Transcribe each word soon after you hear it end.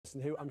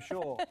Crewdson, who I'm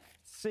sure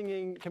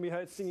can be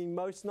heard singing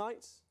most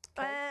nights.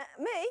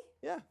 Me?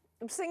 Yeah.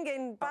 I'm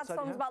singing bad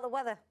songs about the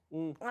weather.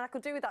 And I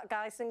could do with that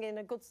guy singing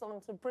a good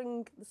song to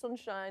bring the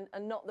sunshine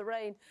and not the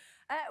rain.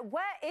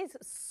 Where is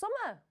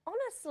summer?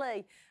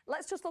 Honestly,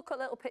 let's just look at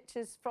little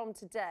pictures from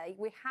today.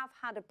 We have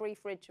had a brief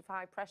ridge of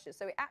high pressure,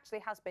 so it actually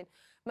has been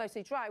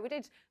mostly dry. We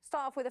did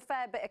start off with a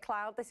fair bit of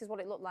cloud. This is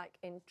what it looked like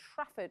in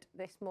Trafford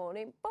this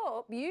morning,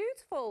 but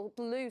beautiful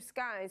blue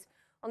skies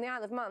on the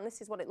Isle of Man.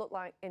 This is what it looked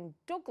like in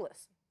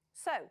Douglas.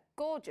 So,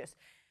 gorgeous.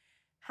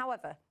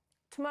 However,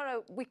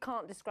 tomorrow, we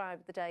can't describe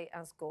the day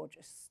as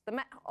gorgeous. The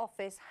Met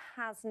Office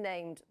has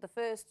named the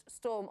first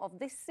storm of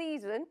this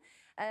season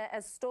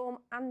as Storm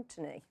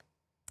Anthony,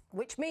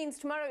 which means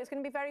tomorrow it's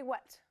going to be very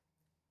wet.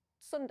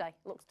 Sunday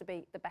looks to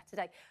be the better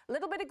day. A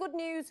little bit of good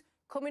news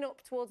coming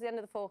up towards the end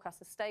of the forecast,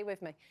 so stay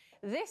with me.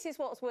 This is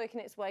what's working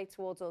its way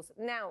towards us.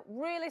 Now,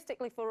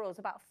 realistically for us,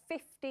 about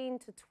 15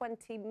 to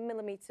 20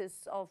 millimetres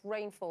of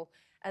rainfall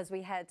as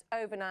we head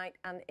overnight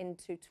and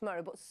into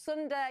tomorrow. But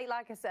Sunday,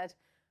 like I said,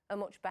 a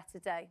much better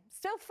day.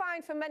 Still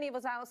fine for many of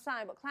us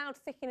outside, but cloud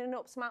thickening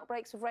up, some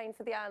outbreaks of rain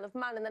for the Isle of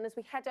Man, and then as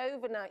we head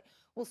overnight,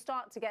 we'll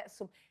start to get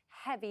some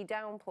heavy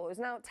downpours.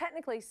 Now,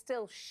 technically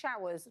still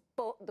showers,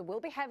 but they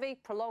will be heavy,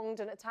 prolonged,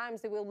 and at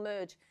times they will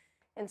merge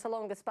into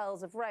longer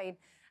spells of rain,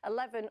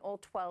 11 or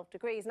 12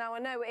 degrees. Now, I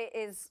know it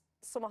is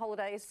summer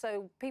holidays,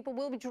 so people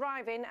will be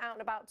driving out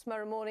and about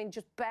tomorrow morning.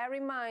 Just bear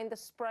in mind the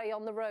spray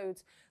on the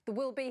roads. There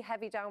will be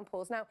heavy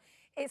downpours. Now,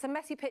 it's a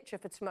messy picture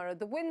for tomorrow.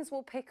 The winds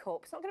will pick up.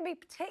 It's not going to be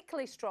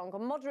particularly strong, a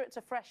moderate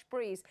to fresh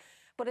breeze.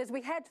 But as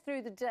we head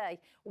through the day,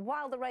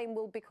 while the rain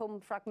will become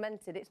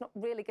fragmented, it's not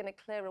really going to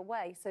clear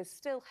away. So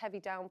still heavy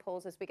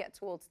downpours as we get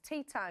towards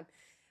tea time.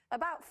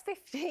 About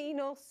 15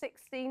 or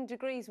 16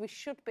 degrees. We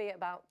should be at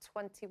about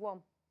 21.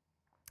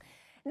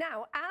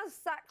 Now, as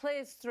that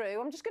clears through,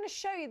 I'm just going to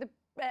show you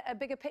a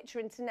bigger picture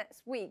into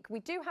next week. We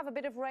do have a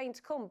bit of rain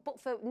to come, but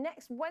for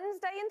next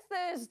Wednesday and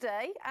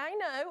Thursday, I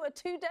know, a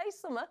 2-day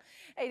summer,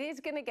 it is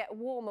going to get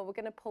warmer. We're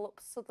going to pull up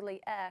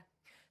southerly air.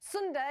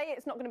 Sunday,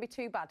 it's not going to be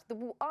too bad. There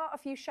are a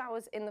few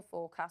showers in the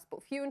forecast,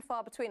 but few and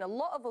far between. A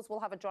lot of us will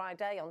have a dry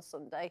day on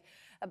Sunday,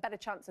 a better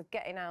chance of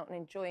getting out and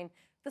enjoying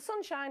the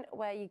sunshine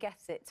where you get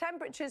it.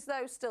 Temperatures,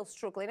 though, still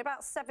struggling,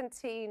 about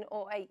 17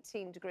 or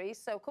 18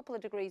 degrees, so a couple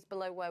of degrees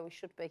below where we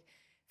should be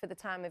for the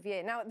time of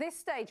year. Now, at this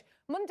stage,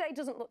 Monday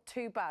doesn't look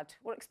too bad.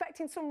 We're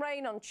expecting some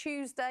rain on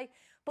Tuesday,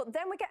 but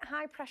then we get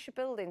high pressure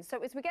building. So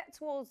as we get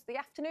towards the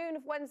afternoon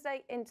of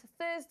Wednesday into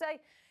Thursday,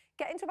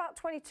 get into about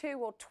 22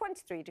 or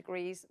 23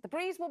 degrees. The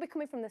breeze will be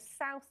coming from the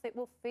south. It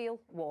will feel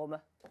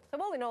warmer. So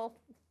all in all,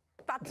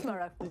 bad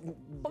tomorrow.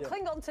 But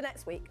cling on to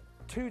next week.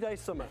 2-day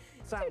summer.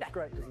 Sounds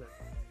great, doesn't it?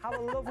 Have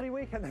a lovely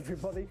weekend,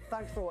 everybody.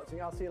 Thanks for watching.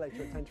 I'll see you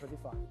later at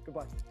 10:25.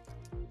 Goodbye.